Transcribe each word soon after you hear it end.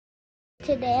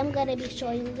Today I'm going to be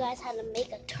showing you guys how to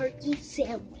make a turkey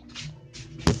sandwich.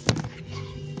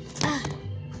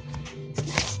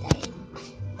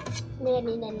 You're going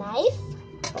to need a knife,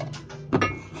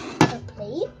 a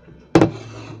plate,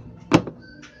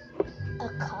 a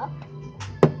cup,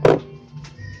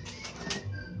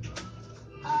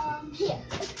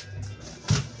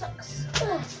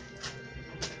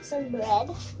 some bread,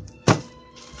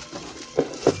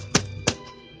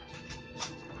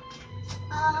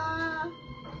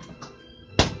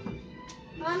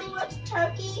 Mommy, what's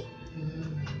turkey?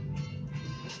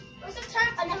 Where's the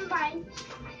turkey? Oh, never mind.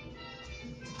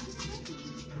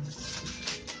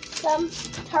 Some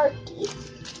turkey.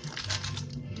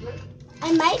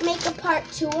 I might make a part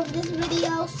 2 of this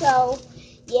video, so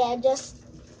yeah, just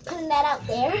putting that out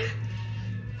there.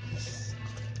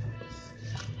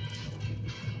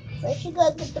 First, you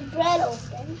gotta get the bread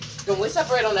open. Don't waste that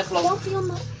bread on that floor. I don't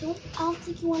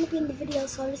think you want to be in the video,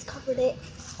 so I just covered it.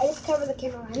 I just covered the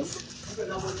camera lens. You better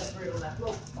not waste that bread on that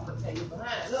floor. I'm gonna tell you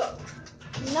behind. Look.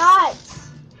 Not.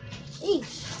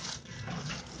 Sheesh.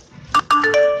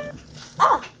 Ah,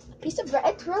 a piece of bread.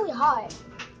 It's really hot.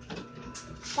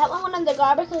 That one went in the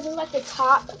garbage because it's like the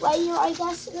top layer, I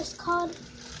guess it's called.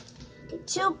 Get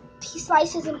 2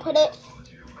 slices and put it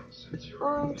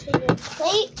onto your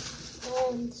plate.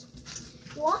 And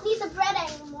you won't need the bread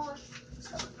anymore.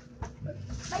 So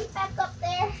right back up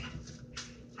there.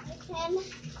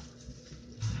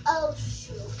 Oh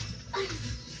shoot.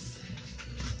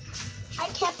 I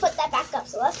can't put that back up,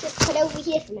 so let's just put it over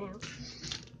here for now.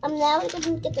 Now we're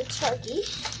gonna get the turkey.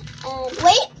 And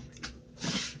wait!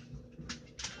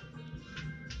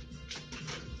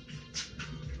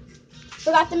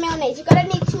 Forgot the mayonnaise. You're gonna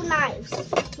need 2 knives.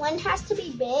 One has to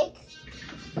be big.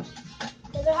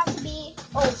 The other has to be,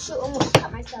 oh shoot, almost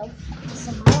cut myself.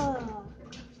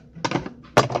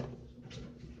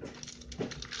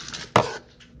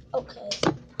 Okay.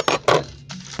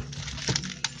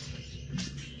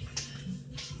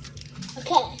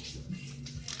 Okay.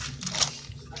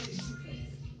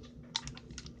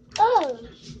 Oh,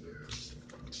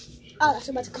 that's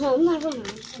about to come. Never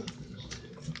mind.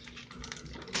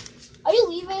 Are you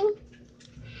leaving?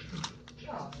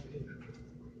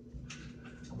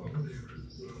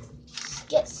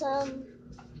 Get some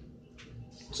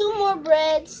 2 more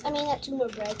breads. I mean, not 2 more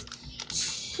breads.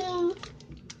 2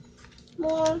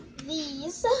 more of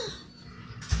these.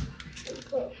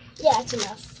 Yeah, that's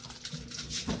enough.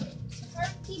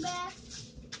 Turkey back.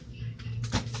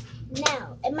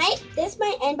 Now, this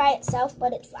might end by itself,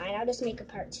 but it's fine. I'll just make a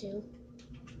part 2. And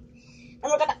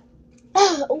we're gonna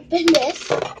open this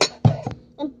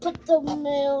and put the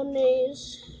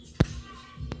mayonnaise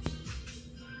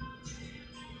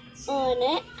on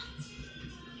it.